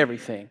need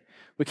everything.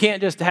 We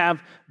can't just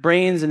have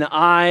brains and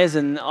eyes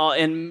and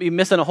be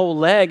missing a whole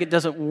leg. It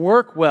doesn't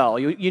work well.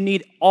 You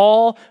need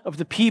all of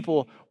the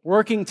people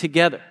working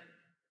together.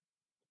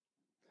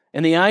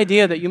 And the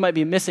idea that you might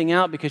be missing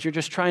out because you're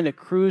just trying to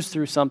cruise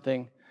through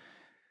something,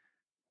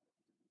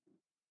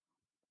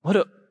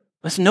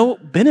 that's no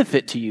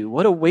benefit to you.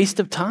 What a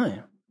waste of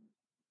time.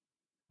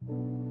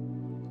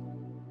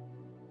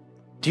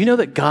 Do you know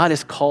that God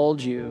has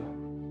called you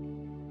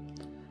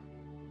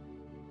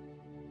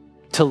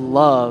to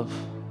love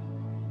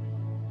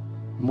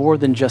more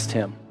than just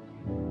Him?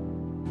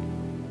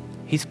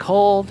 He's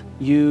called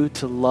you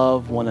to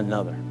love one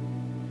another.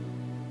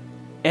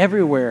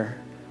 Everywhere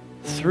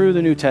through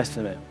the New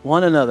Testament,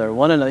 one another.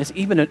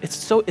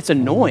 It's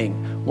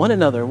annoying. One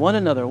another.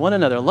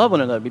 Love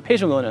one another. Be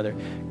patient with one another.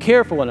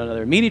 Care for one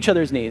another. Meet each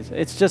other's needs.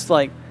 It's just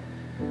like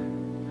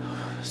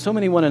so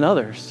many one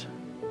another's.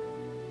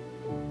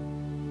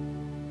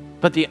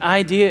 But the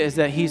idea is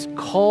that He's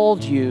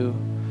called you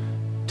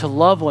to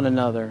love one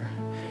another,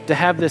 to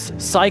have this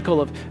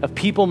cycle of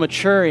people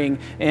maturing,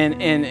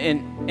 and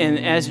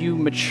as you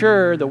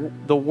mature,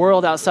 the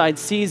world outside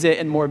sees it,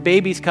 and more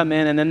babies come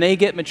in, and then they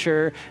get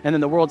mature, and then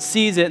the world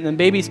sees it, and then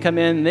babies come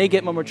in, and they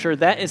get more mature.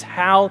 That is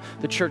how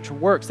the church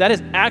works. That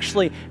is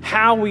actually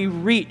how we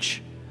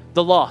reach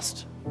the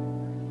lost.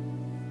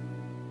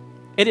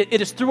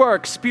 It is through our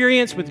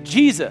experience with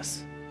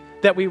Jesus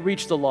that we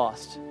reach the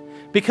lost,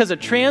 because a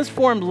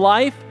transformed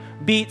life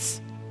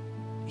beats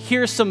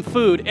here's some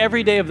food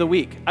every day of the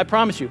week. I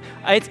promise you.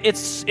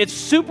 It's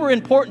super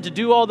important to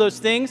do all those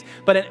things,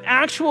 but an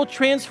actual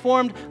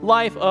transformed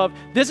life of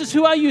this is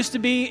who I used to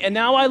be and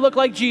now I look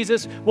like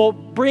Jesus will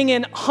bring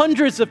in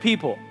hundreds of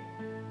people.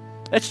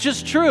 That's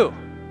just true.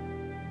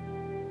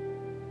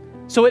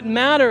 So it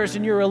matters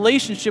in your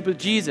relationship with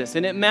Jesus,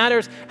 and it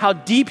matters how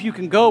deep you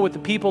can go with the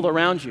people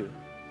around you.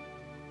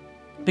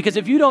 Because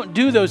if you don't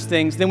do those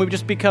things, then we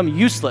just become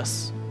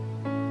useless.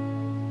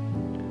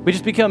 We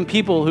just become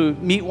people who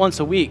meet once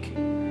a week.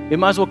 We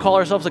might as well call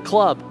ourselves a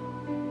club.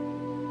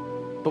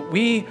 But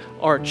we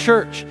are a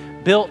church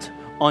built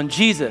on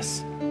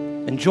Jesus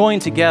and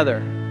joined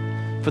together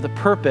for the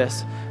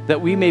purpose that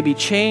we may be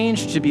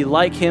changed to be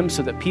like him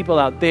so that people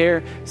out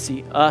there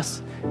see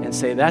us and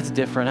say, that's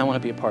different, I want to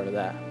be a part of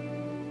that.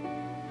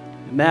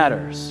 It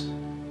matters.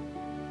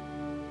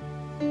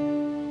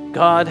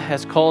 God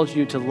has called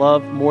you to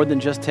love more than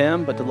just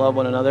him, but to love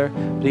one another.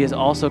 But he has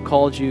also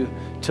called you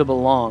to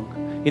belong.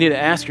 You need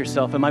to ask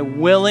yourself, am I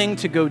willing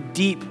to go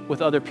deep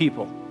with other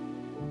people?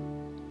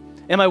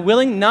 Am I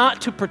willing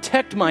not to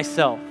protect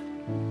myself?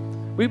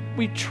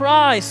 We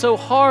try so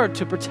hard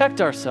to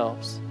protect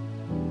ourselves.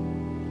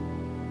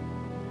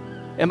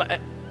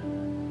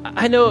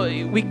 I know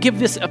we give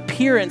this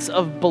appearance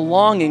of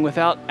belonging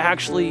without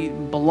actually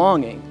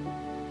belonging.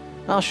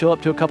 I'll show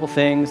up to a couple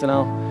things and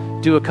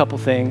I'll do a couple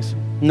things.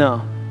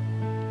 No.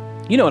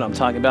 You know what I'm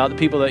talking about. The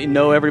people that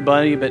know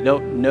everybody but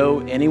don't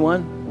know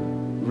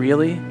anyone.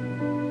 Really?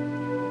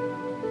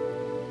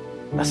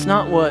 That's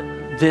not what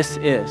this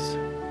is.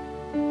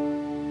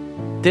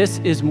 This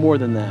is more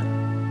than that.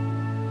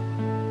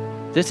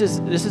 This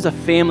is a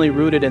family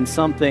rooted in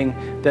something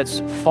that's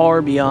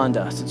far beyond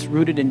us. It's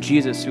rooted in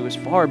Jesus, who is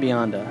far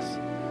beyond us.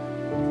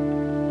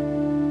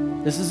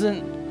 This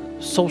isn't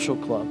a social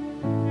club.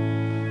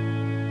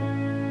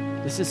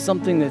 This is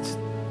something that's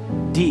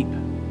deep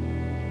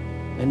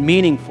and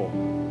meaningful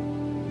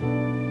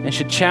and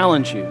should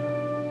challenge you.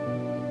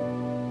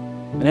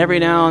 And every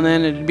now and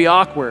then it'd be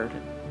awkward,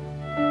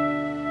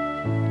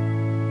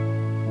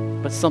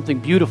 but something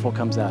beautiful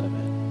comes out of it.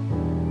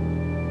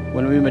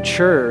 When we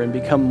mature and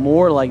become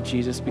more like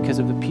Jesus because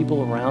of the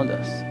people around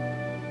us.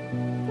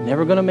 You're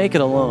never going to make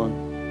it alone.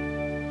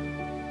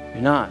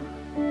 You're not.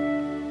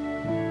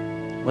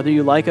 Whether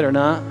you like it or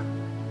not,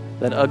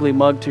 that ugly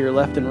mug to your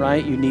left and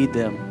right, you need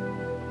them.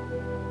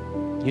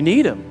 You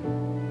need them.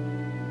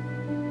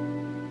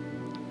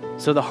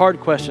 So the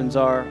hard questions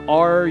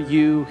are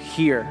you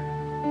here?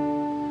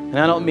 And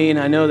I don't mean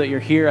I know that you're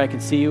here, I can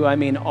see you. I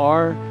mean,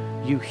 are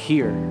you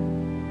here?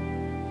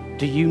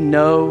 Do you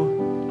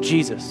know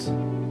Jesus?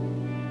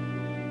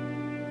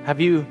 Have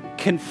you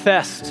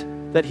confessed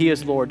that he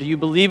is Lord? Do you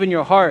believe in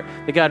your heart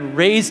that God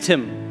raised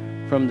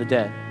him from the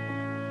dead?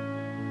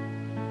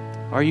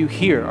 Are you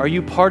here? Are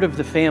you part of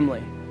the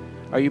family?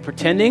 Are you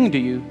pretending? Do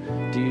you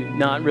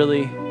not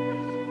really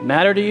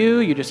matter to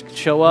you? You just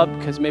show up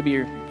because maybe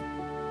your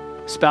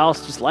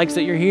spouse just likes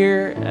that you're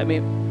here? I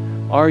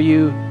mean, are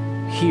you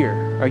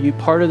here? Are you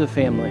part of the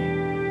family?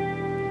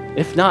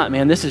 If not,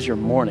 man, this is your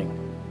morning.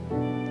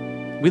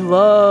 We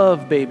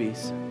love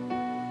babies.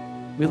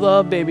 We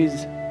love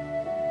babies.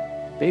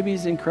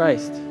 Babies in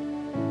Christ.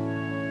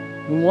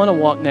 We want to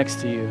walk next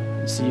to you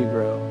and see you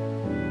grow.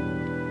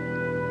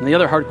 And the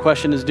other hard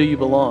question is, do you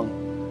belong?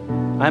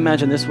 I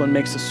imagine this one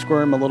makes us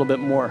squirm a little bit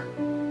more.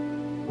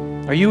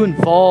 Are you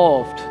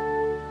involved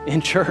in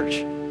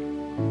church?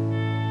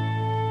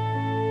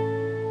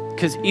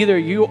 Because either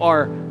you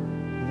are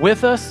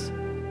with us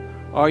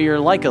or you're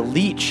like a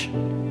leech,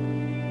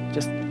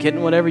 just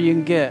getting whatever you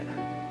can get.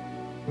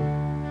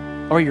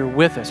 Or you're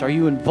with us. Are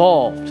you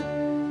involved?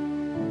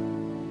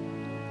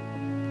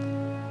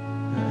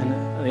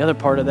 And the other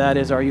part of that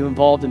is, are you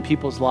involved in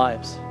people's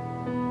lives?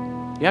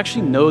 You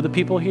actually know the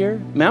people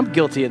here? I mean, I'm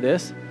guilty of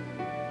this.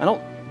 I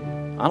don't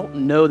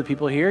know the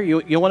people here.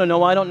 You want to know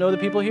why I don't know the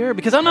people here?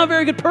 Because I'm not a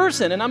very good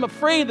person, and I'm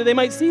afraid that they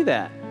might see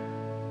that.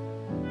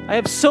 I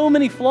have so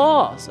many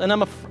flaws, and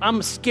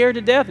I'm scared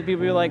to death that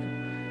people are like,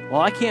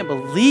 well, I can't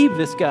believe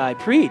this guy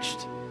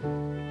preached.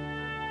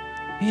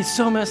 He's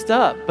so messed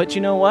up. But you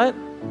know what?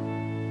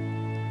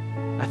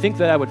 I think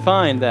that I would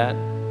find that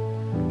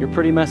you're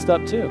pretty messed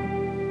up too.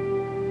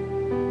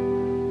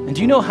 And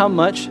do you know how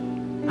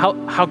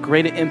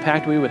great an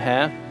impact we would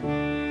have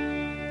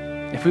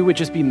if we would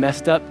just be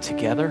messed up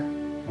together?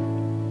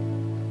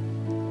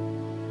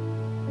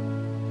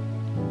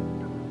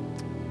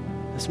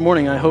 This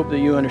morning, I hope that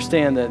you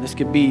understand that this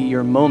could be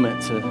your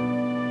moment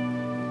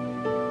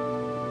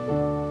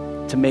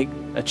to make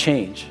a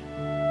change.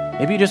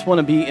 Maybe you just want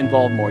to be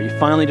involved more. You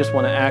finally just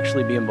want to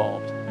actually be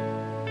involved.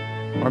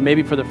 Or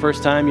maybe for the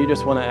first time, you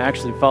just want to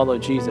actually follow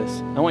Jesus.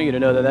 I want you to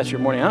know that that's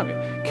your morning. I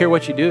don't care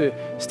what you do.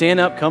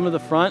 Stand up, come to the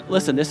front.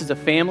 Listen, this is a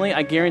family.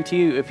 I guarantee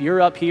you, if you're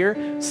up here,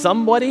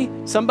 somebody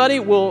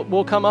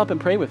will come up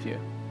and pray with you.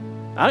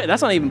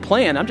 That's not even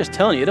planned. I'm just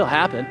telling you, it'll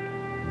happen.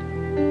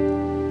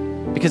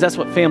 Because that's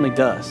what family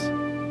does.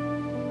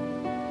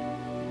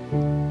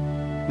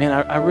 Man,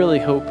 I really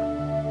hope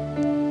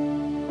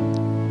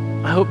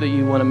that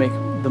you want to make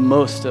the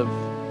most of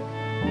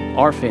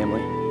our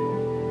family.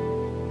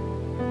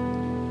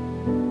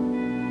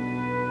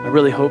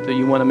 really hope that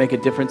you want to make a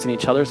difference in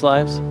each other's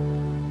lives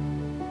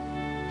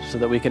so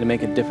that we can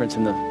make a difference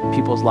in the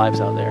people's lives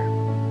out there.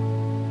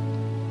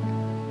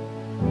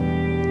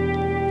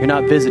 You're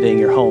not visiting,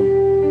 you're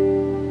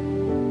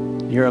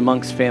home. You're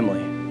amongst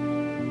family.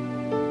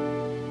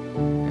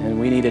 And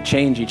we need to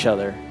change each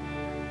other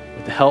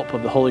with the help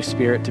of the Holy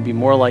Spirit to be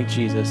more like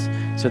Jesus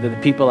so that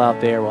the people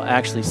out there will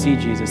actually see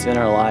Jesus in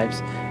our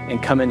lives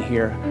and come in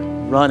here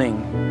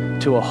running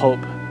to a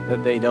hope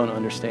that they don't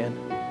understand.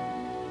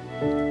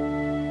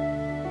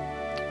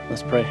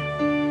 Let's pray.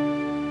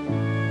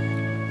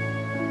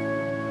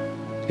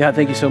 God,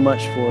 thank you so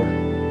much for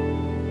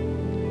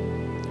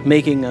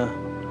making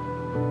a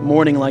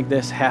morning like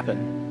this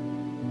happen.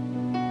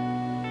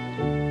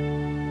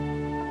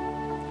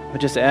 I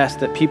just ask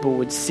that people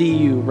would see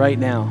you right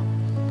now.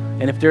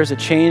 And if there's a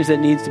change that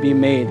needs to be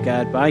made,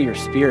 God, by your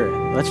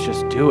Spirit, let's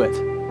just do it.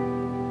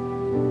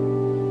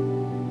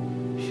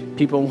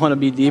 People want to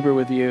be deeper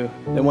with you.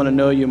 They want to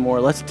know you more.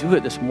 Let's do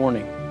it this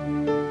morning.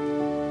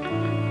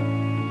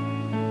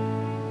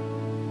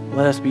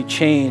 Let us be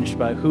changed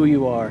by who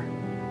you are.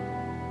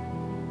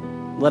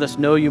 Let us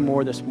know you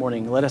more this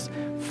morning. Let us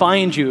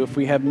find you if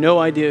we have no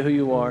idea who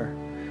you are.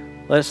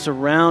 Let us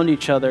surround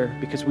each other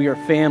because we are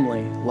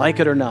family, like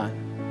it or not.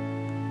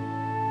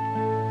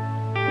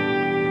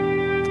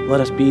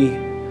 Let us be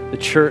the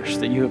church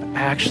that you have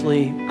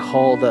actually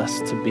called us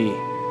to be.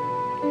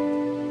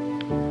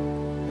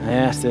 I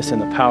ask this in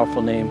the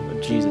powerful name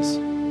of Jesus.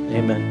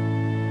 Amen.